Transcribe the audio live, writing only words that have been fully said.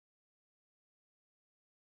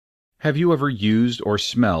Have you ever used or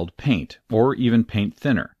smelled paint, or even paint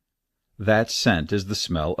thinner? That scent is the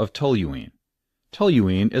smell of toluene.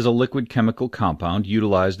 Toluene is a liquid chemical compound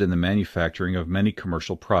utilized in the manufacturing of many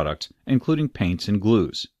commercial products, including paints and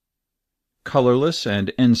glues. Colorless and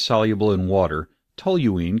insoluble in water,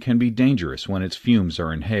 toluene can be dangerous when its fumes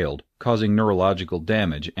are inhaled, causing neurological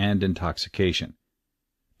damage and intoxication.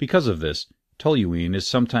 Because of this, toluene is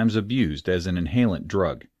sometimes abused as an inhalant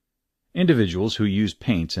drug. Individuals who use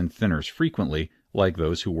paints and thinners frequently, like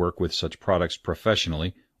those who work with such products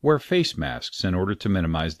professionally, wear face masks in order to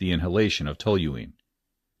minimize the inhalation of toluene.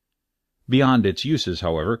 Beyond its uses,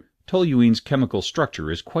 however, toluene's chemical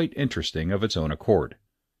structure is quite interesting of its own accord.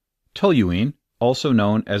 Toluene, also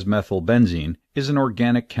known as methylbenzene, is an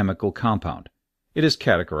organic chemical compound. It is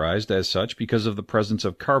categorized as such because of the presence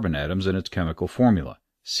of carbon atoms in its chemical formula,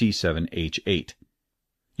 C7H8.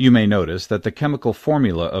 You may notice that the chemical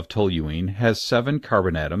formula of toluene has 7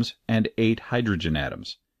 carbon atoms and 8 hydrogen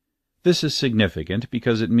atoms. This is significant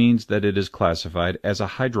because it means that it is classified as a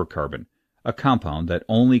hydrocarbon, a compound that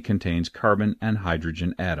only contains carbon and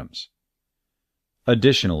hydrogen atoms.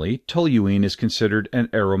 Additionally, toluene is considered an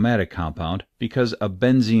aromatic compound because a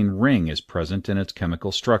benzene ring is present in its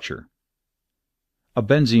chemical structure. A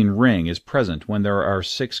benzene ring is present when there are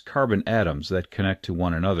 6 carbon atoms that connect to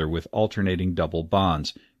one another with alternating double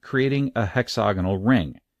bonds, creating a hexagonal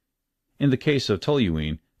ring. In the case of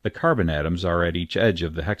toluene, the carbon atoms are at each edge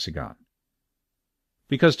of the hexagon.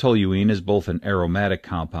 Because toluene is both an aromatic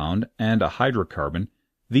compound and a hydrocarbon,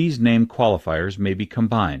 these name qualifiers may be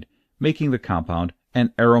combined, making the compound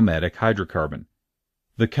an aromatic hydrocarbon.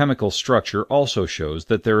 The chemical structure also shows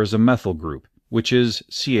that there is a methyl group, which is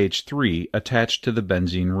CH3 attached to the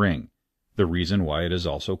benzene ring, the reason why it is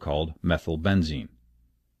also called methylbenzene.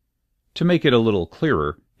 To make it a little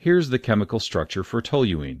clearer, here's the chemical structure for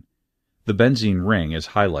toluene. The benzene ring is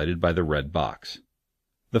highlighted by the red box.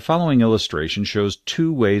 The following illustration shows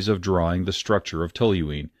 2 ways of drawing the structure of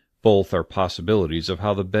toluene. Both are possibilities of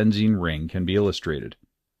how the benzene ring can be illustrated.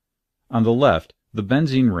 On the left, the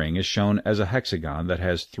benzene ring is shown as a hexagon that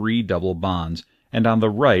has 3 double bonds, and on the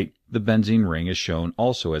right, the benzene ring is shown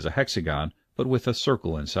also as a hexagon, but with a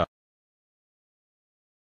circle inside.